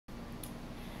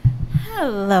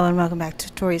Hello and welcome back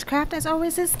to Tori's Craft. As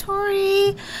always, it's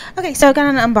Tori. Okay, so I got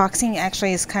an unboxing.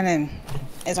 Actually, it's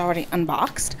already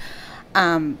unboxed,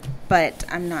 but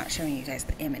I'm not showing you guys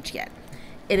the image yet.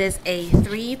 It is a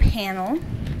 3-panel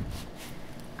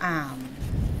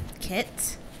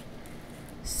kit.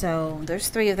 So there's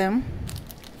 3 of them.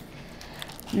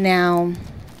 Now,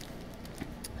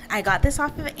 I got this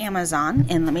off of Amazon,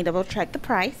 and let me double check the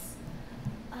price.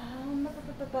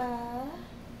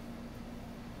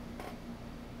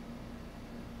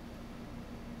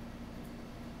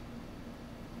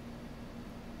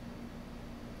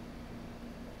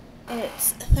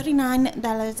 It's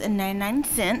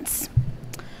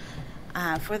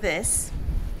 $39.99 for this.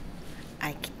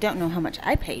 I don't know how much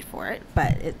I paid for it,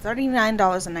 but it's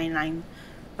 $39.99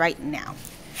 right now.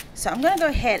 So I'm going to go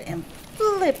ahead and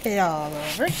flip it all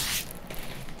over.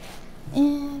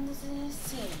 And let's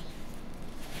see.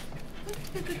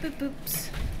 Oops.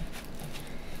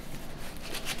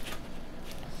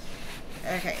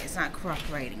 Okay, it's not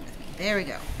cooperating with me. There we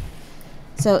go.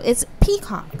 So it's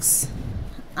Peacocks.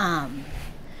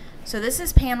 So this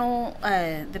is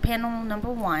the panel number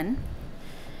 1,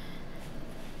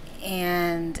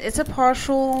 and it's a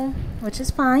partial, which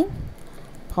is fine.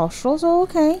 Partials are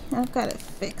okay. I've got to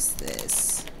fix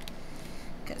this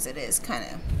because it is kind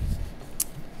of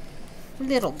a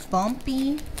little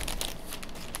bumpy,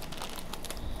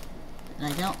 and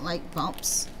I don't like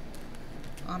bumps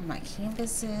on my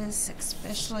canvases,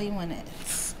 especially when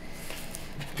it's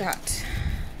got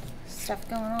stuff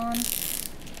going on.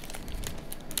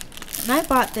 And I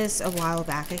bought this a while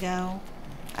back ago.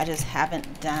 I just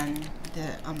haven't done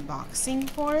the unboxing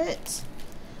for it.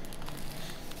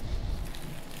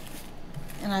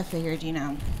 And I figured,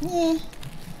 I'm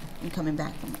coming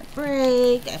back from my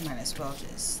break. I might as well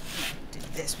just do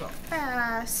this real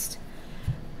fast.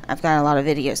 I've got a lot of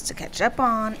videos to catch up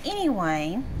on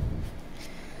anyway.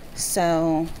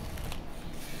 So,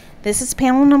 this is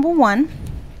panel number 1.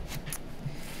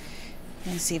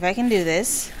 Let's see if I can do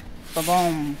this.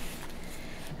 Ba-boom.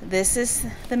 This is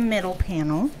the middle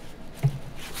panel.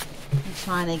 I'm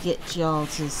trying to get y'all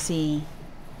to see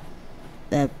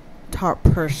the top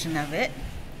portion of it.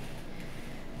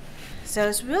 So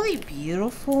it's really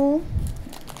beautiful.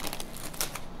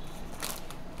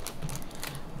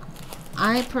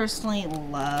 I personally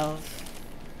love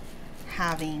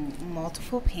having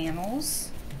multiple panels,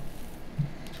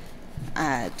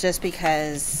 just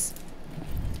because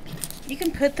you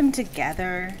can put them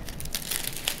together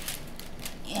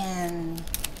and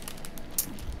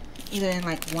either in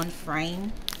like one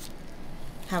frame,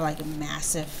 have like a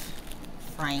massive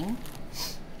frame.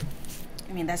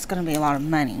 I mean, that's going to be a lot of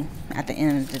money at the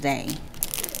end of the day,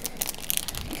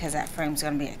 because that frame's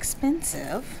going to be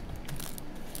expensive.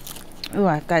 Ooh,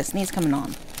 I've got a sneeze coming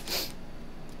on.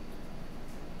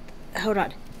 Hold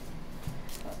on.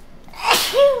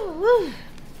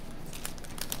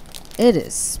 It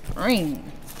is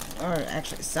spring, or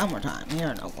actually summertime here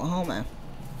in Oklahoma.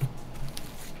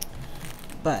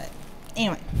 But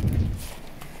anyway,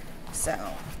 so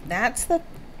that's the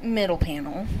middle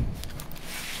panel.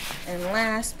 And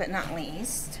last but not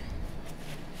least,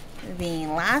 the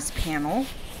last panel.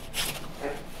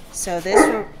 So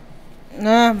this,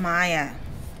 Maya,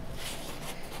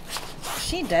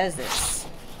 she does this.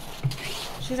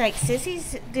 She's like,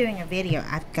 Sissy's doing a video,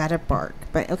 I've got to bark.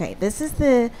 But okay, this is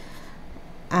the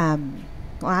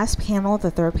last panel,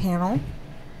 the 3rd panel.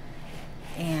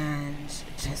 And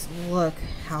just look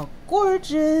how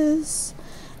gorgeous.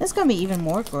 It's going to be even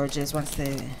more gorgeous once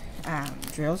the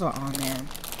drills are on there.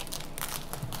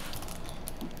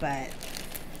 But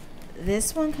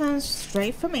this one comes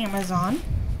straight from Amazon.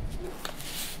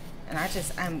 And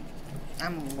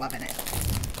I'm loving it.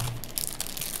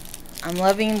 I'm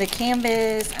loving the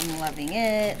canvas. I'm loving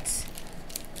it.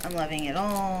 I'm loving it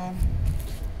all.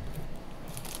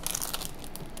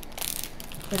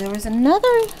 But there was another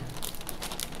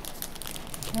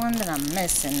one that I'm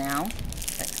missing now. I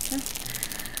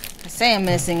say I'm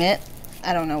missing it.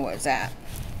 I don't know where it's at.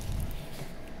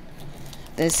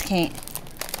 This can't,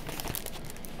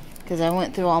 because I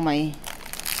went through all my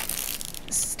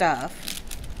stuff.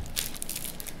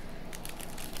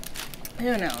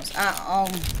 Who knows?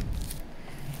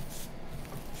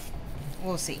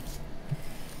 We'll see.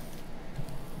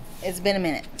 It's been a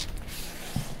minute.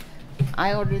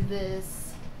 I ordered this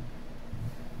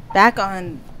back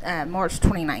on March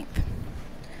 29th.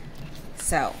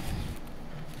 So,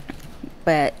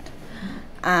 but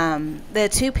the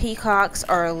 2 peacocks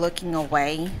are looking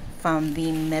away from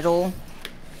the middle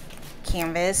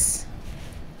canvas.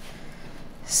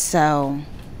 So,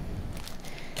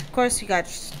 of course, you got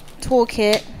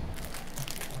toolkit.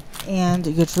 and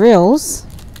your drills,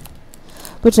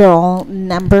 which are all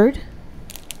numbered,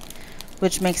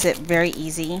 which makes it very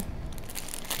easy.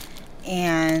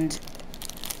 And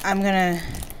I'm gonna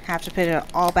have to put it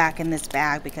all back in this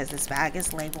bag because this bag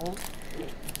is labeled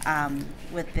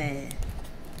with the,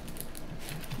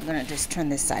 I'm gonna just turn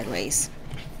this sideways.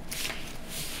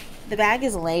 The bag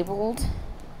is labeled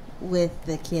with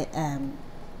the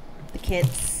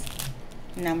kit's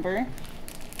number,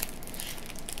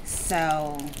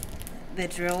 so the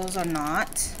drills are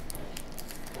not.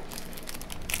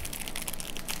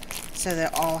 So they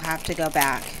all have to go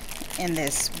back in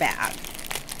this bag,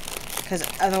 because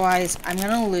otherwise I'm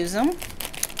gonna lose them,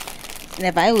 and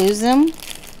if I lose them,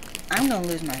 I'm gonna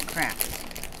lose my crap.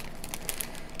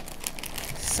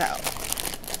 So,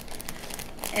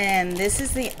 and this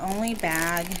is the only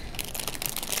bag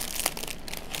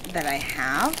that I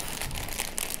have.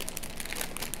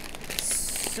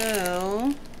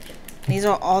 So these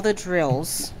are all the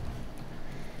drills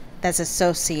that's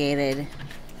associated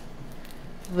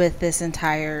with this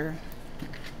entire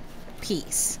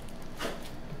piece.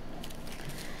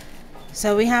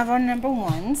 So we have our number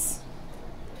ones.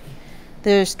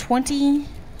 There's 20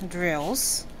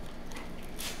 drills.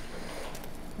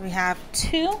 We have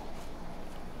 2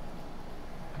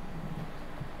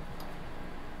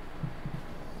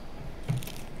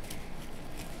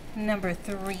 number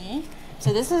 3.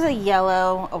 So this is a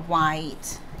yellow, a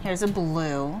white. Here's a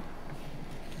blue.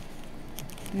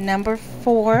 Number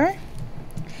 4.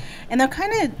 And they're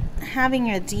kind of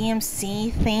having a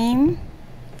DMC theme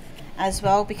as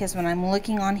well, because when I'm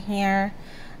looking on here,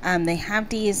 they have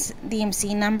these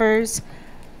DMC numbers,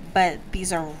 but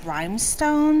these are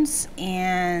rhinestones,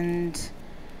 and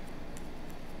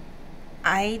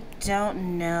I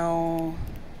don't know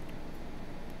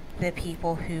the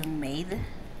people who made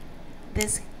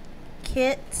this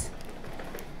kit,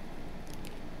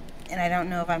 and I don't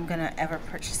know if I'm gonna ever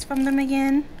purchase from them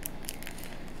again,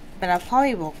 but I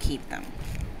probably will keep them.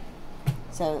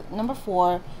 So number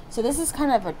 4, so this is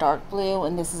kind of a dark blue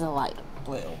and this is a light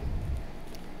blue.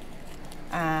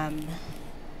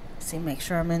 See, make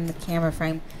sure I'm in the camera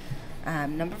frame.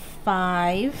 Number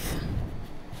 5,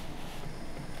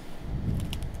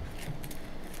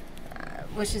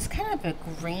 which is kind of a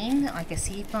green, like a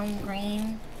seafoam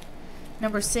green.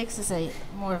 Number 6 is a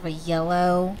more of a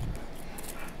yellow.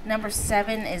 Number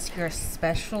 7 is your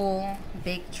special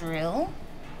big drill.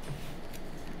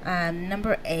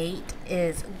 Number 8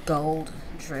 is gold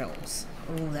drills.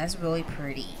 Ooh, that's really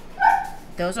pretty.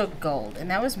 Those are gold, and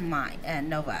that was my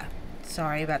Nova.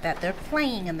 Sorry about that. They're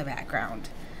playing in the background.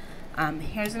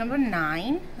 Here's number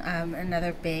 9,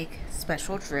 another big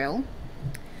special drill.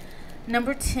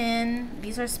 Number 10,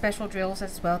 these are special drills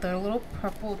as well. They're little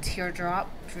purple teardrop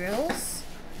drills.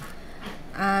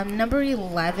 Number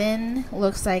 11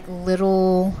 looks like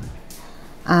little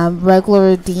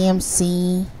regular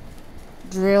DMC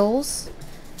drills,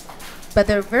 but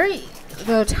they're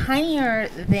tinier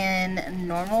than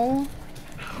normal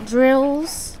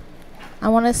drills, I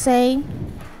want to say.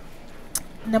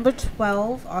 Number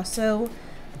 12, also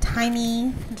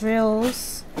tiny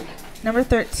drills. Number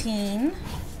 13,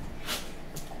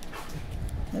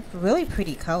 look, really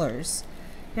pretty colors.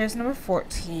 Here's number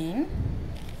 14.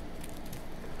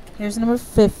 Here's number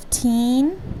 15.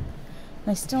 Am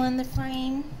I still in the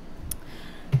frame?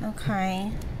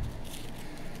 Okay.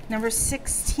 Number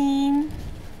 16.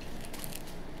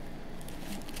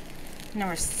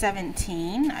 Number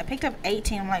 17. I picked up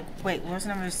 18. I'm like, wait, where's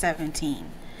number 17?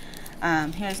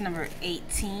 Here's number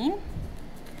 18.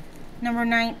 Number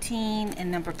 19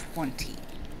 and number 20.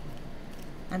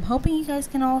 I'm hoping you guys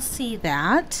can all see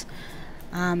that.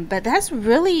 But that's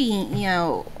really, you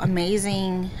know,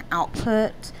 amazing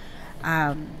output.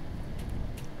 I'm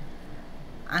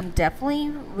definitely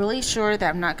really sure that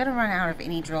I'm not going to run out of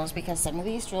any drills, because some of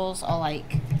these drills are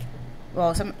like,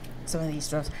 well, some of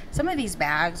these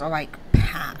bags are like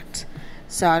packed.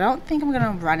 So I don't think I'm going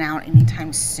to run out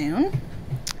anytime soon.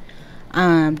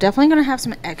 Definitely going to have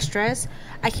some extras.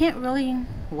 I can't really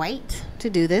wait to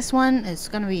do this one. It's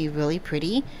going to be really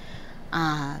pretty.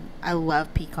 I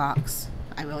love peacocks.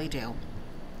 I really do.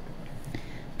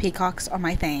 Peacocks are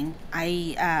my thing.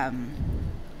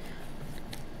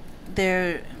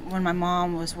 When my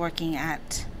mom was working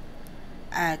at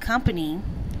a company,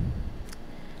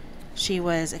 she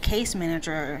was a case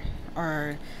manager,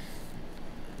 and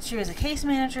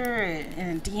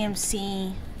a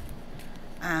DMC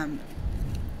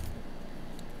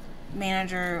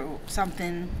manager,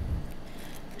 something.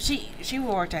 She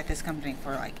worked at this company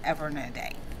for like ever and a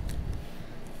day.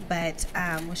 But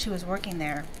when she was working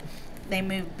there, they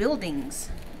moved buildings,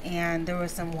 and there were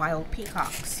some wild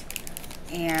peacocks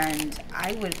and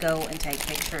I would go and take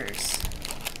pictures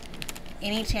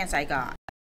any chance I got.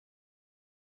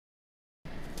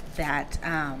 That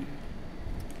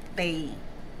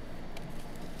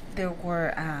there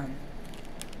were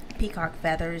peacock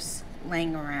feathers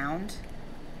laying around,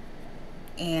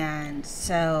 and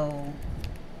so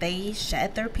they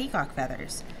shed their peacock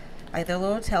feathers, like their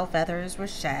little tail feathers were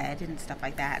shed and stuff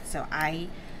like that. So I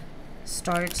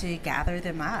started to gather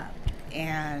them up,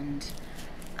 and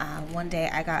one day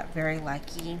I got very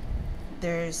lucky.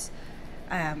 There's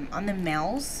on the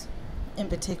males in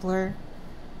particular,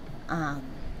 on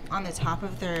the top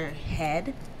of their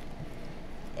head,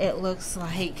 it looks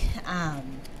like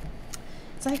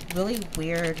it's like really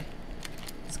weird.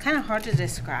 It's kind of hard to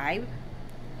describe,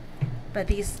 but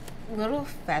these little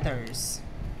feathers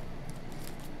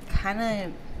kind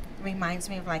of reminds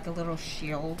me of like a little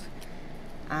shield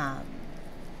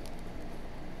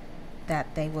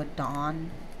that they would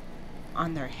don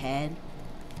on their head.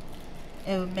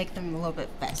 It would make them a little bit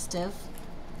festive.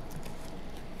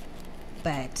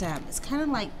 But it's kind of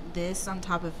like this on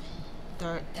top of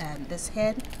their, this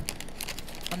head,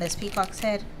 on this peacock's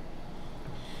head.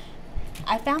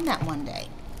 I found that one day,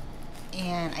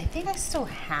 and I think I still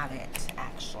have it,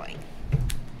 actually.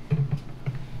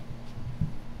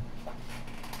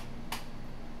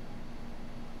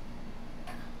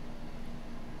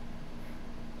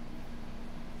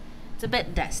 It's a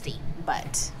bit dusty,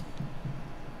 but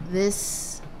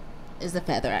this is the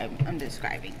feather I'm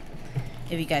describing.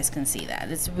 If you guys can see that,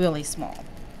 it's really small,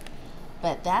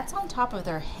 but that's on top of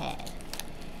their head,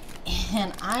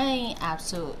 and I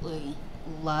absolutely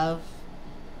love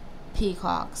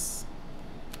peacocks.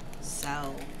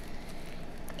 So,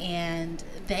 and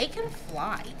they can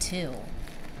fly too.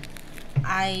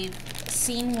 I've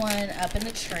seen one up in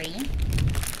the tree.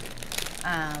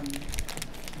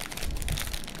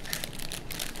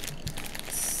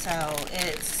 So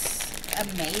it's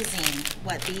amazing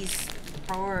what these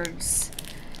birds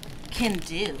can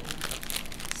do.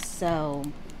 So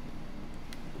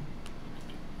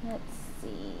let's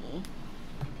see.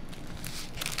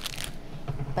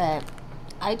 But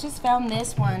I just found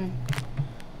this one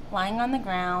lying on the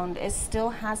ground. It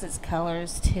still has its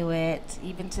colors to it,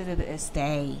 even to this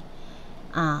day.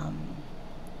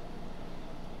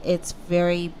 It's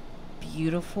very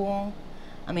beautiful.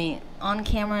 I mean, on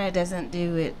camera it doesn't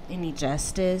do it any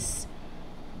justice,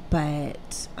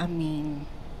 but I mean,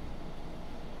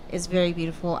 it's very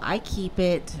beautiful. I keep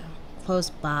it close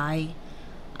by,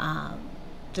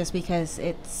 just because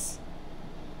it's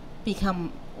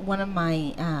become one of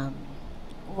my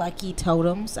lucky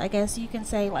totems, I guess you can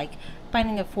say, like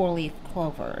finding a 4-leaf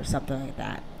clover or something like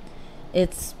that.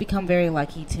 It's become very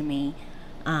lucky to me,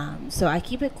 so I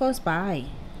keep it close by,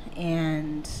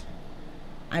 and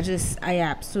I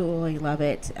absolutely love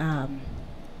it.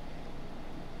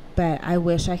 But I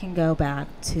wish I can go back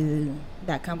to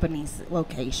that company's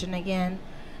location again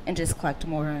and just collect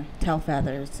more tail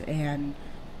feathers and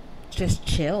just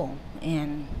chill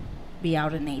and be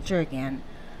out in nature again.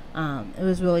 It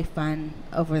was really fun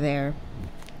over there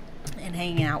and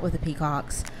hanging out with the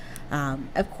peacocks.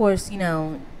 Of course, you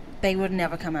know, they would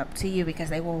never come up to you because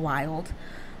they were wild.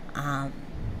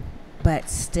 But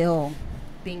still,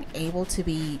 being able to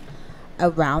be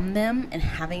around them and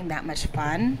having that much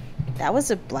fun, that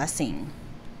was a blessing.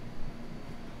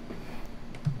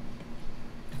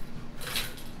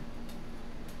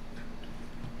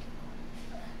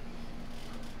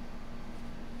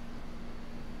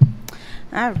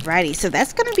 Alrighty, so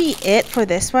that's gonna be it for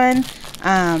this one.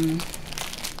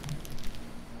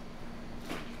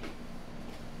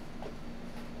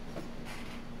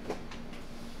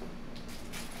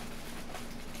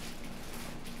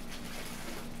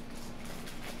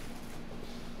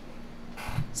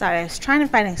 Sorry, I was trying to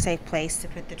find a safe place to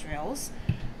put the drills.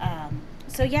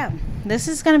 So yeah, this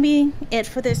is gonna be it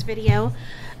for this video.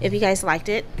 If you guys liked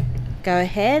it, go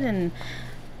ahead and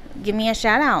give me a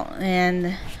shout out,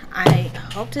 and I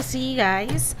hope to see you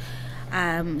guys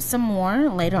some more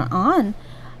later on.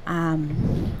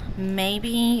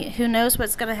 Maybe, who knows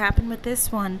what's gonna happen with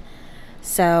this one.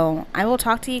 So I will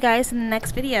talk to you guys in the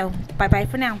next video. Bye bye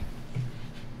for now.